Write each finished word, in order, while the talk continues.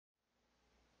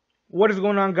What is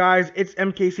going on, guys? It's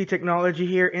MKC Technology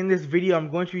here. In this video, I'm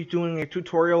going to be doing a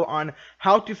tutorial on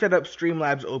how to set up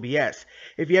Streamlabs OBS.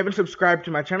 If you haven't subscribed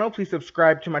to my channel, please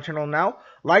subscribe to my channel now.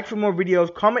 Like for more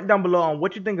videos, comment down below on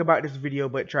what you think about this video,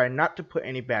 but try not to put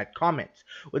any bad comments.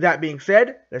 With that being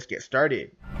said, let's get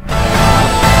started.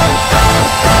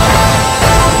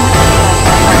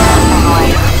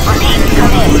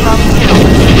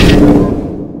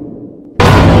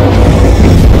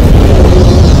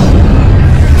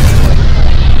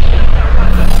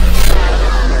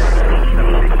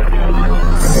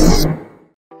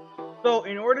 So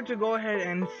in order to go ahead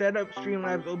and set up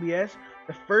Streamlabs OBS,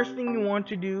 the first thing you want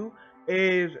to do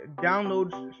is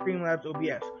download Streamlabs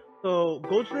OBS. So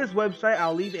go to this website.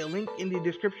 I'll leave a link in the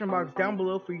description box down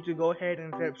below for you to go ahead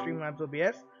and set up Streamlabs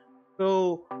OBS.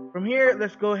 So from here,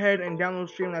 let's go ahead and download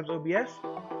Streamlabs OBS.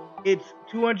 It's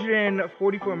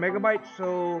 244 megabytes,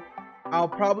 so I'll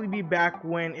probably be back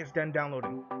when it's done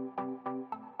downloading.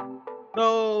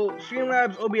 So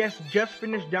Streamlabs OBS just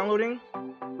finished downloading.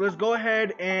 Let's go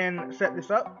ahead and set this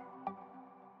up.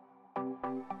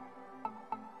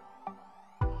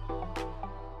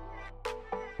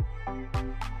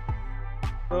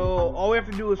 So all we have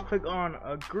to do is click on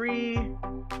agree,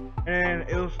 and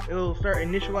it'll start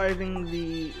initializing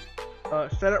the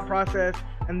setup process,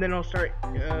 and then it'll start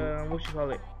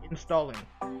installing.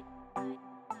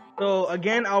 So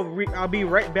again, I'll be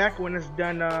right back when it's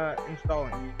done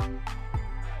installing.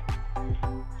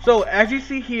 So as you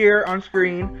see here on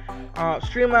screen,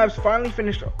 Streamlabs finally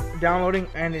finished downloading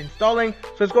and installing.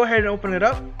 So let's go ahead and open it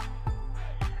up.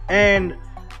 And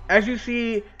as you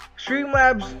see,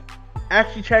 Streamlabs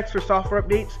actually checks for software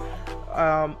updates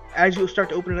as you start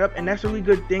to open it up, and that's a really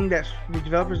good thing that the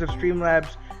developers of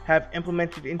Streamlabs have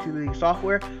implemented into the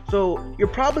software. So you're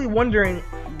probably wondering,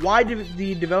 why did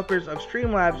the developers of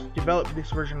Streamlabs develop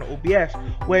this version of OBS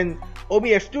when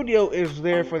OBS Studio is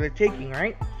there for the taking,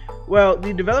 right? Well,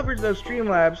 the developers of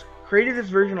Streamlabs created this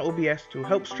version of OBS to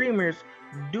help streamers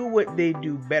do what they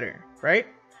do better, right?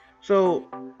 So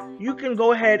you can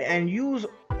go ahead and use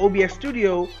OBS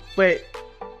Studio, but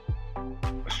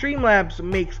Streamlabs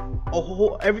makes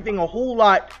everything a whole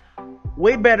lot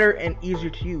way better and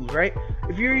easier to use, right?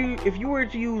 If you were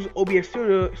to use OBS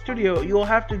Studio, you'll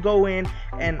have to go in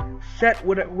and set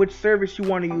which service you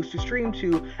want to use to stream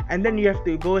to, and then you have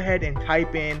to go ahead and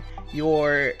type in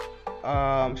your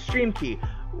stream key,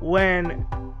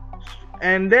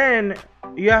 and then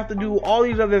you have to do all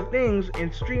these other things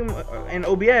in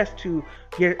OBS to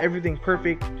get everything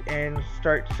perfect and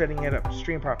start setting it up to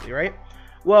stream properly, right?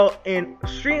 Well, in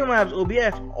Streamlabs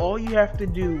OBS, all you have to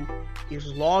do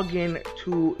is log in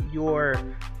to your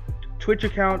Twitch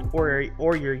account or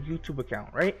your YouTube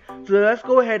account, right? So let's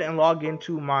go ahead and log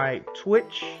into my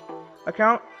Twitch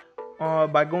account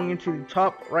by going into the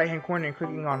top right hand corner and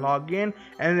clicking on login,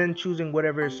 and then choosing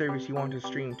whatever service you want to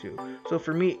stream to. So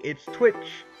for me, it's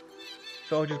Twitch,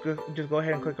 so just go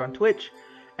ahead and click on Twitch,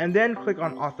 and then click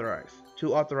on authorize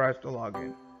to authorize the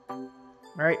login.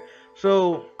 Alright,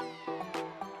 so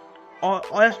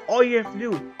that's all you have to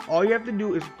do. All you have to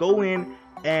do is go in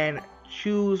and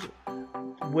choose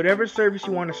whatever service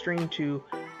you want to stream to,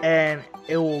 and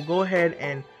it will go ahead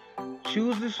and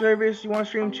choose the service you want to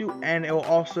stream to, and it will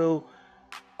also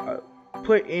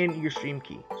put in your stream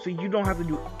key, so you don't have to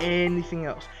do anything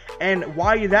else. And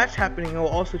while that's happening, it will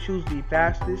also choose the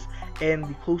fastest and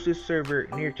the closest server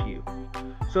near to you.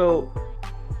 So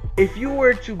if you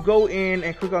were to go in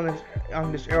and click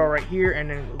on this arrow right here,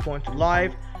 and then go into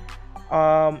live,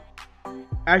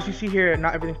 as you see here,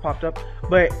 not everything's popped up,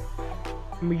 but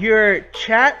your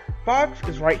chat box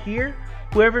is right here.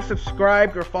 Whoever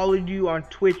subscribed or followed you on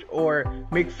Twitch or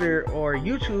Mixer or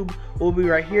YouTube will be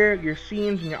right here. Your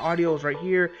scenes and your audio is right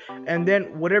here, and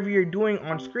then whatever you're doing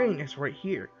on screen is right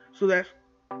here. So that's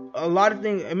a lot of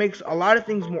things. It makes a lot of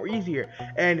things more easier,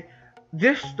 and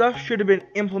this stuff should have been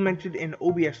implemented in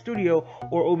OBS Studio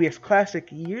or OBS Classic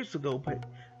years ago, but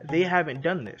they haven't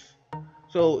done this.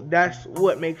 So that's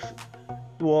what makes,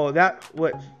 well, that's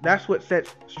what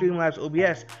sets Streamlabs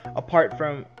OBS apart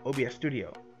from OBS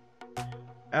Studio.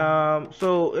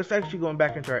 So let's actually go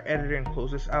back into our editor and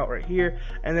close this out right here,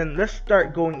 and then let's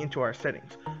start going into our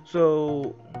settings.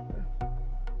 So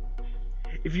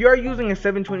if you are using a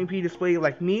 720p display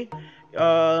like me,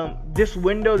 this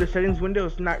window, the settings window,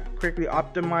 is not correctly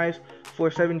optimized for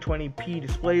 720p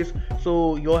displays,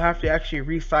 so you'll have to actually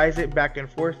resize it back and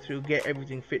forth to get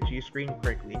everything fit to your screen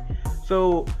correctly.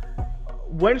 So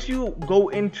once you go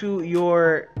into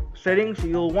your settings,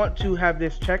 you'll want to have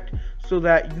this checked so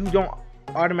that you don't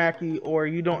automatically, or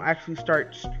you don't actually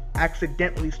start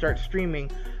accidentally start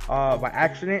streaming by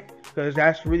accident, because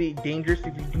that's really dangerous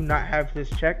if you do not have this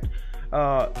checked.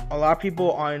 A lot of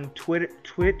people on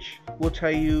Twitch will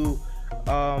tell you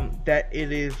that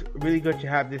it is really good to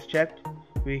have this checked,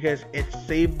 because it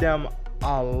saved them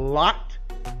a lot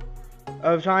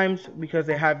of times because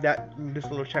they have this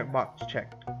little checkbox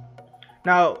checked.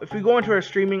 Now, if we go into our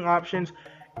streaming options,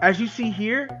 as you see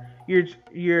here,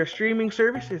 your streaming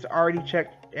service is already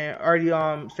checked and already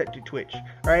set to Twitch,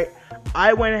 right?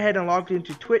 I went ahead and logged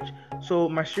into Twitch, so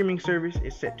my streaming service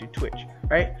is set to Twitch,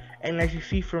 right? And as you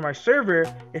see, for my server,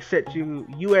 it's set to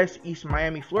US East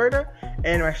Miami, Florida,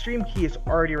 and my stream key is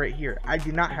already right here. I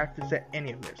did not have to set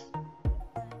any of this.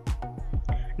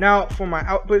 Now, for my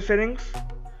output settings,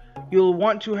 you'll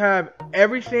want to have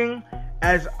everything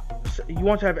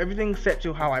set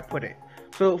to how I put it.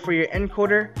 So for your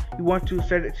encoder, you want to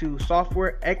set it to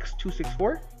software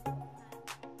X264.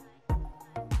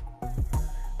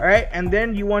 Alright, and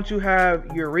then you want to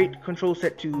have your rate control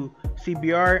set to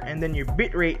CBR, and then your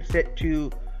bit rate set to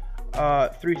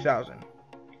 3000.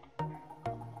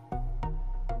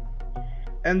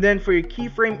 And then for your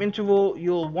keyframe interval,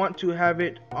 you'll want to have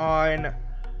it on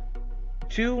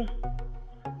 2.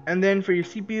 And then for your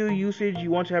CPU usage, you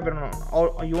want to have it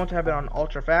on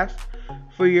ultra fast.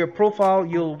 For your profile,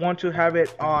 you'll want to have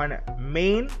it on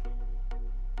main.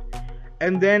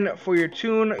 And then for your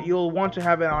tune, you'll want to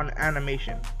have it on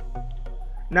animation.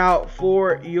 Now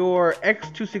for your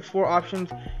X264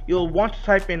 options, you'll want to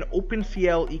type in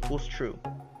OpenCL equals true.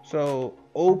 So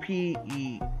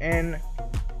OPENCL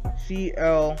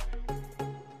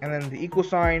and then the equal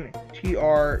sign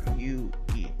TRUE.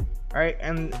 Alright,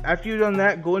 and after you've done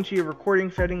that, go into your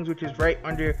recording settings, which is right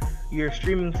under your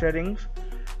streaming settings,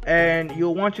 and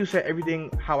you'll want to set everything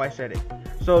how I set it.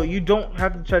 So you don't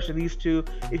have to touch these two.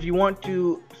 If you want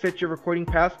to set your recording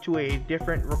path to a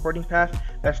different recording path,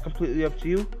 that's completely up to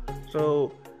you.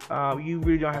 So you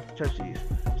really don't have to touch these.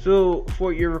 So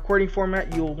for your recording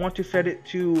format, you'll want to set it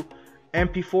to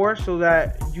MP4 so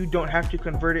that you don't have to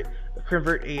convert a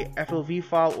FLV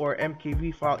file or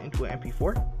MKV file into an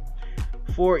MP4.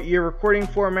 For your recording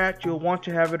format, you'll want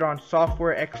to have it on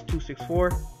software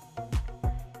X264.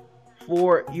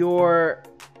 For your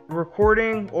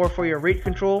recording or for your rate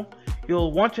control,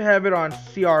 you'll want to have it on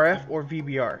CRF or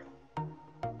VBR.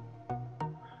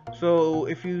 So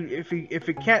if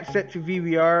it can't set to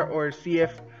VBR or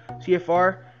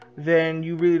CFR, then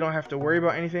you really don't have to worry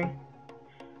about anything.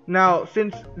 Now,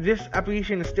 since this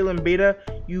application is still in beta,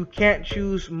 you can't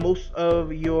choose most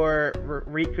of your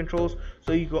rate controls,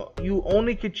 so you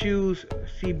only could choose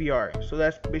CBR. So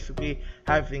that's basically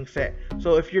how everything's set.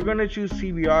 So if you're gonna choose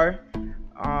CBR,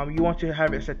 you want to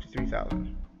have it set to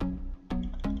 3000.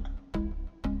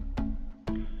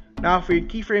 Now for your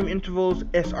keyframe intervals,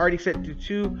 it's already set to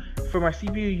 2. For my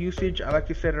CPU usage, I like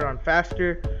to set it on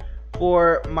faster.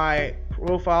 For my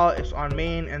profile, it's on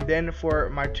main, and then for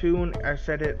my tune, I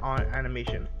set it on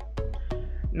animation.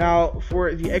 Now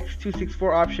for the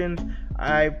X264 options,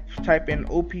 I type in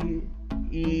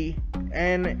OPENCL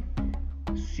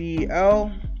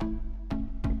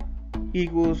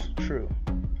equals true.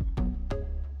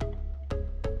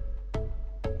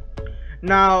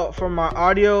 Now for my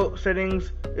audio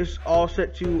settings, it's all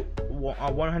set to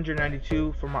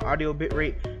 192 for my audio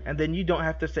bitrate, and then you don't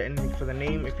have to set anything for the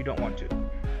name if you don't want to.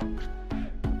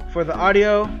 For the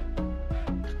audio,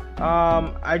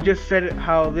 I just set it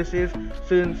how this is,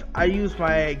 since I use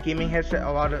my gaming headset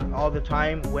all the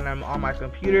time when I'm on my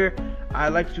computer. I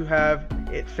like to have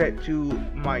it set to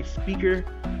my speaker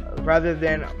rather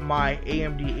than my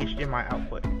AMD HDMI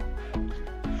output.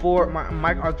 For my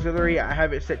mic auxiliary, I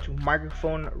have it set to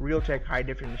microphone Realtek high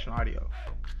definition audio.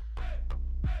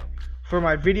 For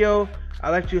my video, I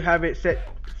like to have it set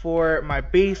for my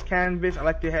base canvas. I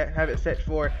like to have it set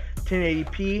for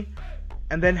 1080p,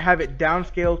 and then have it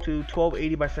downscale to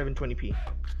 1280 by 720p.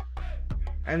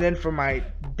 And then for my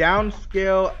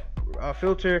downscale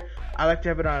filter, I like to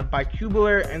have it on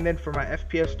bicubular, and then for my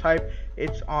FPS type,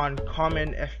 it's on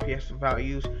common FPS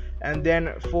values. And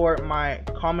then for my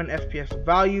common FPS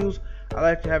values, I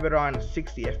like to have it on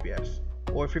 60 FPS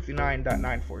or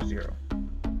 59.940.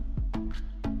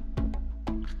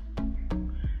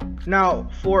 Now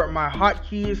for my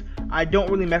hotkeys, I don't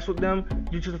really mess with them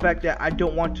due to the fact that I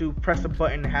don't want to press a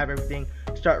button and have everything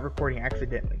start recording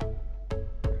accidentally.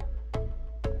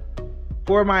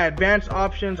 For my advanced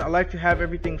options, I like to have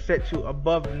everything set to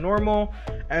above normal,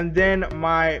 and then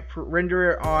my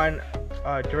renderer on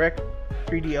Direct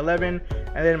 3D11,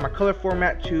 and then my color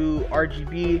format to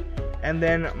RGB, and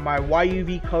then my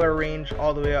YUV color range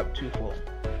all the way up to full.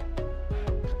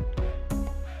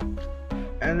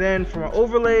 And then for my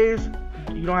overlays,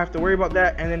 you don't have to worry about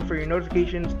that. And then for your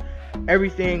notifications,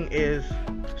 everything is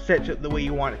set to the way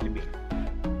you want it to be.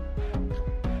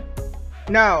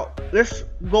 Now let's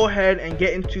go ahead and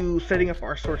get into setting up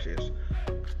our sources.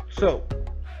 So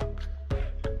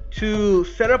to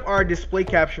set up our display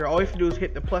capture, all you have to do is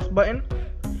hit the plus button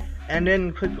and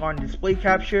then click on display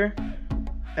capture,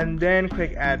 and then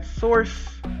click add source,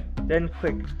 then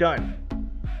click done.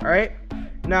 Alright,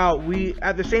 now we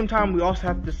at the same time we also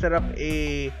have to set up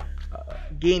a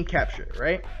game capture,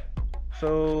 right?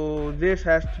 So this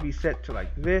has to be set to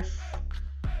like this.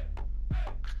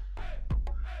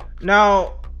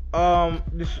 Now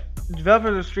this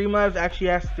developer of Streamlabs actually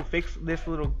has to fix this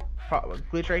little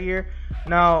glitch right here.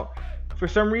 Now for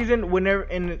some reason, whenever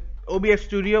in OBS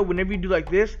Studio, whenever you do like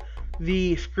this,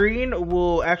 the screen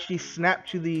will actually snap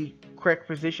to the correct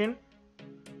position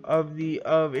of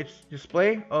its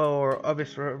display or of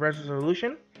its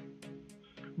resolution.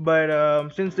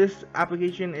 But since this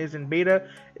application is in beta,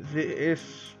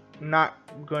 it's not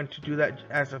going to do that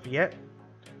as of yet.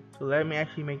 So let me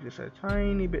actually make this a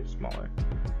tiny bit smaller.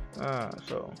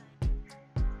 So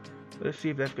let's see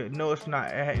if that's good. No, it's not.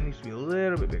 It needs to be a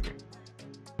little bit bigger.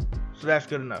 So that's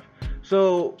good enough.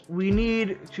 So we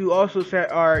need to also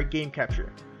set our game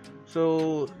capture.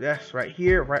 So that's right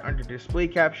here, right under display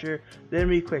capture. Then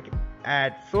we click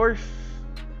add source,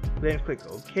 then click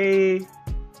OK.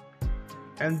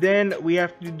 And then we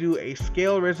have to do a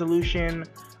scale resolution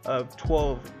of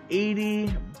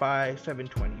 1280 by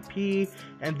 720p.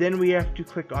 And then we have to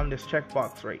click on this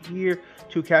checkbox right here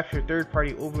to capture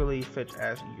third-party overlays such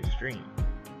as your stream.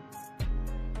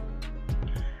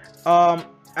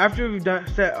 After we've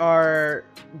set our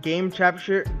game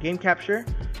capture,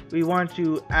 we want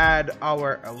to add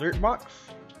our alert box.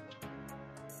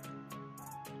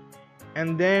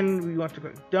 And then we want to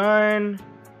click done.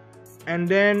 And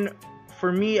then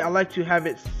for me, I like to have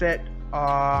it set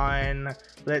on,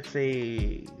 let's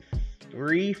say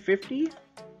 350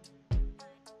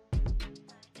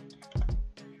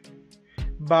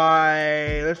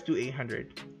 by, let's do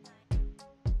 800.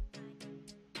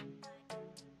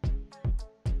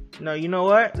 No, you know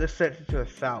what? Let's set it to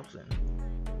 1000.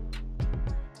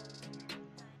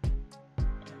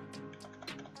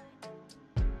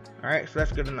 Alright, so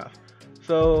that's good enough.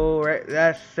 So right,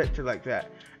 that's set to like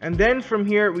that. And then from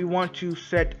here we want to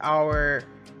set our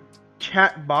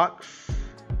chat box.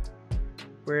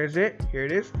 Where is it? Here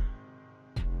it is.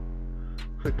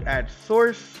 Click add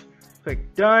source,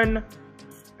 click done,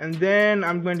 and then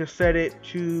I'm going to set it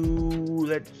to,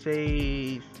 let's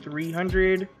say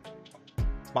 300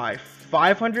 by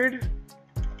 500.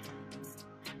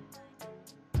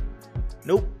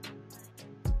 Nope.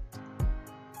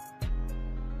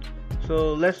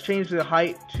 So let's change the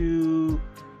height to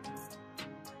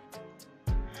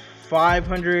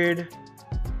 500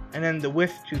 and then the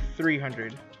width to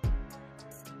 300.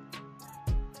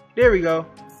 There we go.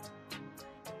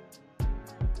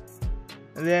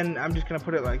 And then I'm just gonna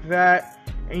put it like that.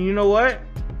 And you know what?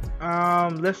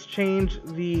 Let's change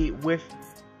the width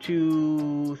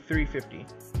to 350.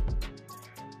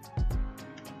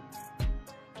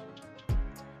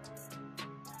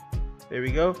 There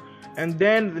we go. And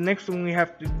then the next thing we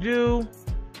have to do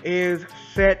is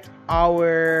set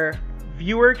our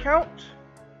viewer count.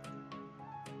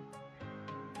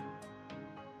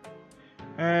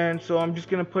 And so I'm just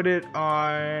gonna put it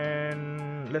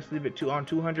on, let's leave it on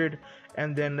 200,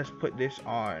 and then let's put this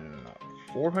on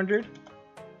 400.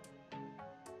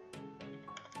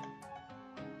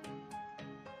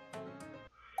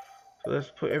 So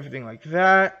let's put everything like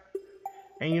that.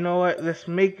 And you know what? Let's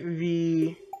make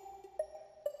the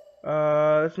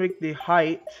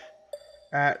height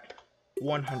at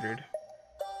 100.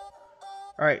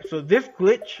 Alright, so this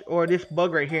glitch or this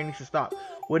bug right here needs to stop.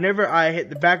 Whenever I hit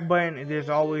the back button, there's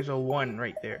always a 1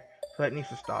 right there. So that needs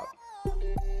to stop.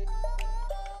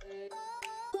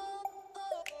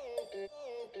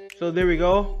 So there we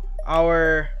go.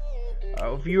 Our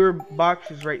viewer box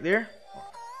is right there.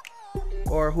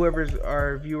 Or whoever's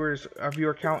our viewer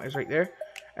count is right there.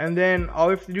 And then all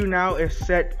we have to do now is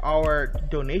set our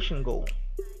donation goal.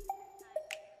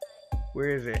 Where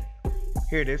is it?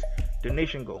 Here it is.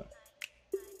 Donation goal.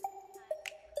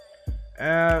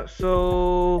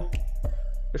 So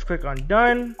let's click on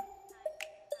done.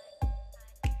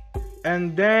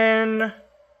 And then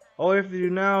all we have to do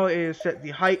now is set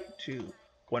the height to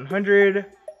 100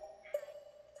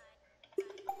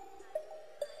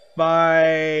 by,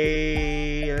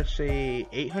 let's say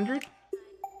 800.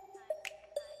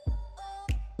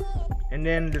 And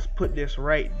then just put this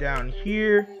right down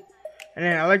here. And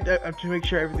then I like that to make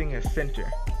sure everything is center.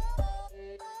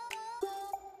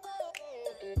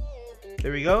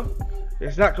 There we go.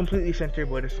 It's not completely center,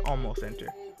 but it's almost center.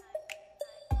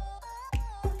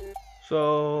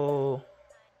 So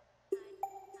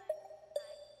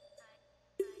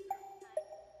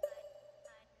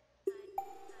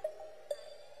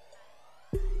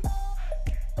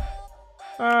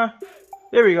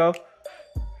there we go.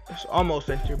 It's almost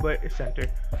center, but it's center.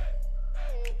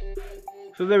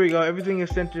 So there we go. Everything is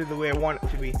centered the way I want it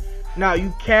to be. Now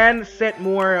you can set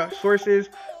more sources,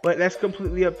 but that's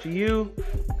completely up to you.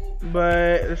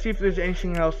 But let's see if there's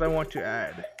anything else I want to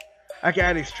add. I can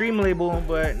add a stream label,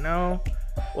 but no.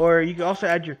 Or you can also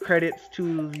add your credits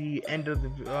to the end of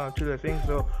the thing,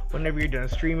 so whenever you're done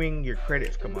streaming, your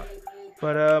credits come up.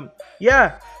 But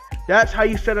yeah, that's how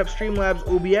you set up Streamlabs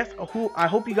OBS. I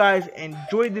hope you guys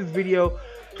enjoyed this video.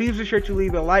 Please be sure to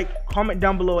leave a like, comment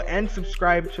down below, and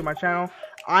subscribe to my channel.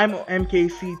 I'm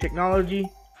MKC Technology.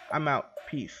 I'm out.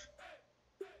 Peace.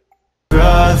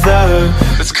 Brother,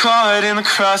 it's caught in the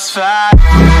crossfire.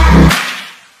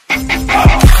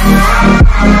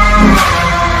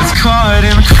 It's caught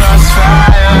in the crossfire.